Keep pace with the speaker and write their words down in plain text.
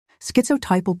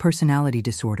Schizotypal Personality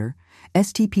Disorder,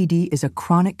 STPD, is a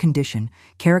chronic condition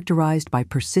characterized by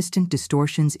persistent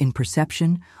distortions in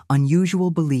perception, unusual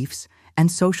beliefs,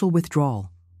 and social withdrawal.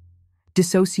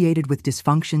 Dissociated with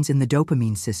dysfunctions in the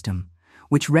dopamine system,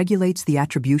 which regulates the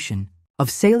attribution of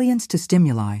salience to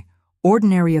stimuli,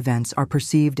 ordinary events are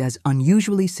perceived as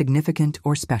unusually significant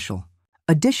or special.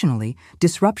 Additionally,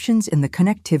 disruptions in the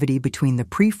connectivity between the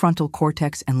prefrontal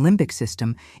cortex and limbic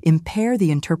system impair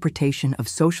the interpretation of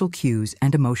social cues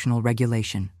and emotional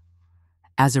regulation.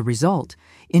 As a result,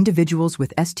 individuals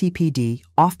with STPD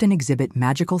often exhibit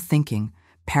magical thinking,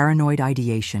 paranoid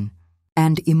ideation,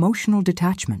 and emotional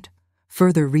detachment,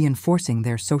 further reinforcing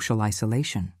their social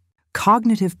isolation.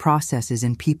 Cognitive processes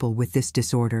in people with this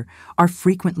disorder are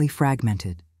frequently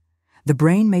fragmented. The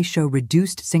brain may show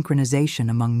reduced synchronization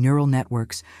among neural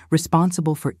networks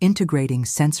responsible for integrating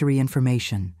sensory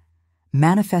information,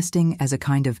 manifesting as a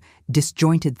kind of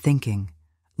disjointed thinking,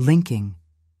 linking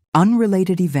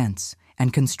unrelated events,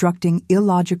 and constructing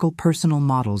illogical personal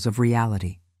models of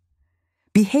reality.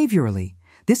 Behaviorally,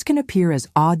 this can appear as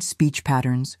odd speech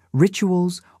patterns,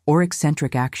 rituals, or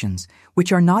eccentric actions,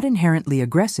 which are not inherently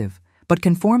aggressive, but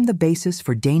can form the basis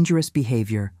for dangerous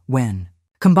behavior when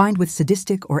combined with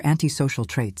sadistic or antisocial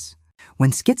traits. When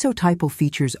schizotypal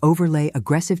features overlay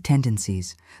aggressive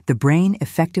tendencies, the brain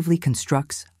effectively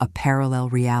constructs a parallel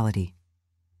reality.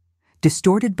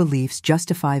 Distorted beliefs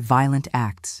justify violent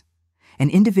acts.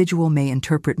 An individual may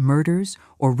interpret murders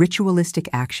or ritualistic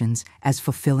actions as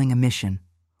fulfilling a mission,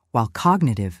 while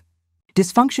cognitive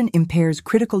dysfunction impairs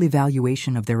critical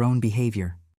evaluation of their own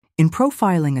behavior. In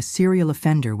profiling a serial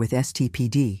offender with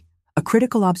STPD, a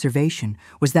critical observation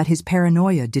was that his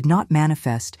paranoia did not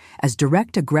manifest as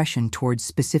direct aggression towards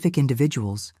specific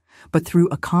individuals, but through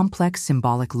a complex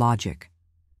symbolic logic.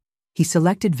 He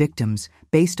selected victims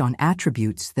based on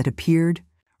attributes that appeared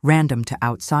random to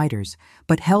outsiders,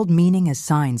 but held meaning as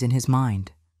signs in his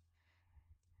mind.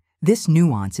 This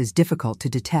nuance is difficult to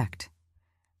detect.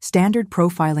 Standard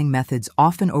profiling methods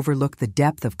often overlook the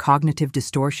depth of cognitive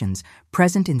distortions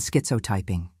present in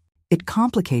schizotyping. It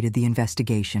complicated the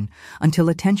investigation until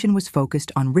attention was focused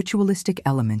on ritualistic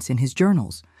elements in his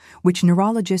journals, which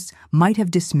neurologists might have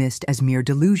dismissed as mere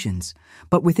delusions,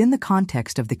 but within the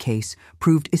context of the case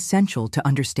proved essential to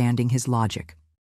understanding his logic.